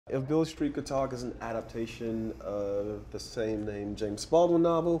If Beale Street Could Talk is an adaptation of the same name James Baldwin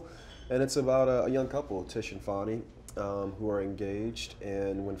novel, and it's about a young couple, Tish and Fonnie, who are engaged,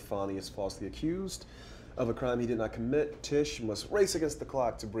 and when Fonnie is falsely accused of a crime he did not commit, Tish must race against the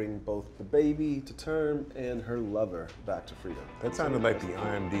clock to bring both the baby to term and her lover back to freedom. That sounded like the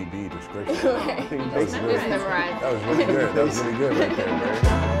IMDb description. That was really good. That was really good. That was really good right there, Barry.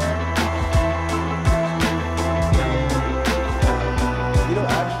 You know,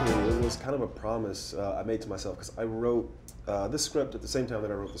 actually, it was kind of a promise I made to myself, because I wrote this script at the same time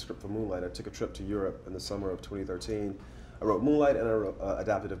that I wrote the script for Moonlight. I took a trip to Europe in the summer of 2013. I wrote Moonlight and I wrote,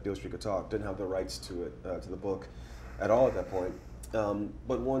 adapted If Beale Street Could Talk. Didn't have the rights to it, to the book at all at that point.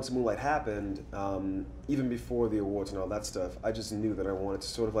 But once Moonlight happened, even before the awards and all that stuff, I just knew that I wanted to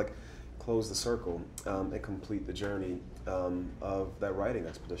sort of like close the circle and complete the journey of that writing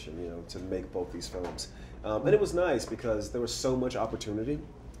expedition, you know, to make both these films. And it was nice because there was so much opportunity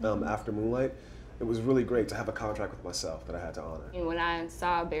after Moonlight. It was really great to have a contract with myself that I had to honor. And when I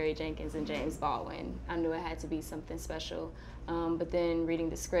saw Barry Jenkins and James Baldwin, I knew it had to be something special. But then reading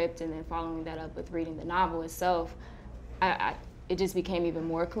the script and then following that up with reading the novel itself, it just became even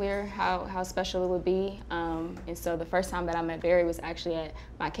more clear how special it would be. And so the first time that I met Barry was actually at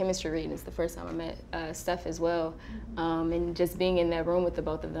my chemistry reading. It's the first time I met Steph as well. And just being in that room with the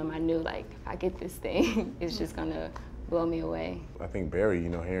both of them, I knew, like, if I get this thing, it's just gonna blow me away. I think Barry, you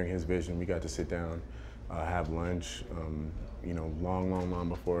know, hearing his vision, we got to sit down, have lunch, you know, long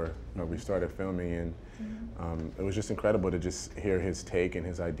before we started filming, and it was just incredible to just hear his take and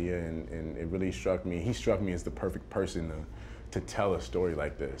his idea, and it really struck me. He struck me as the perfect person to tell a story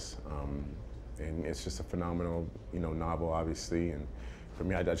like this, and it's just a phenomenal, you know, novel, obviously, and for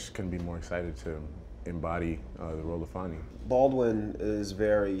me, I just couldn't be more excited to embody the role of Fonnie. Baldwin is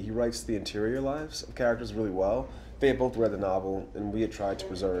he writes the interior lives of characters really well. They had both read the novel, and we had tried to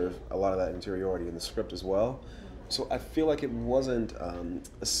preserve a lot of that interiority in the script as well. So I feel like it wasn't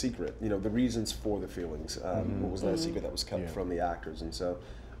a secret, you know, the reasons for the feelings. It was not a secret that was kept from the actors, and so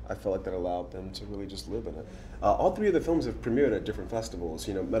I felt like that allowed them to really just live in it. All three of the films have premiered at different festivals.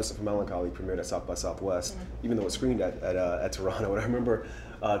 You know, Medicine for Melancholy premiered at South by Southwest, even though it screened at Toronto. And I remember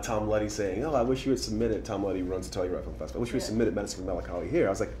Tom Luddy saying, "Oh, I wish you had submitted." Tom Luddy runs the Telluride Film Festival. "I wish you had submitted Medicine for Melancholy here." I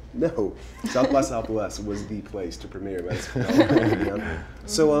was like, "No, South by Southwest was the place to premiere Medicine for Melancholy." You know?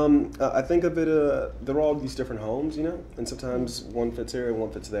 So I think of it. There are all these different homes, you know, and sometimes one fits here and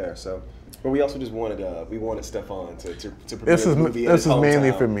one fits there. So. But we also just wanted Stephan to premiere the movie in his hometown. This was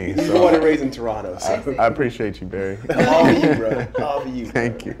mainly for me. He's born and raised in Toronto. So. I appreciate you, Barry. All of you, bro. All of you.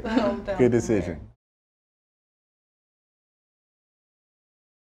 Thank you. Good decision.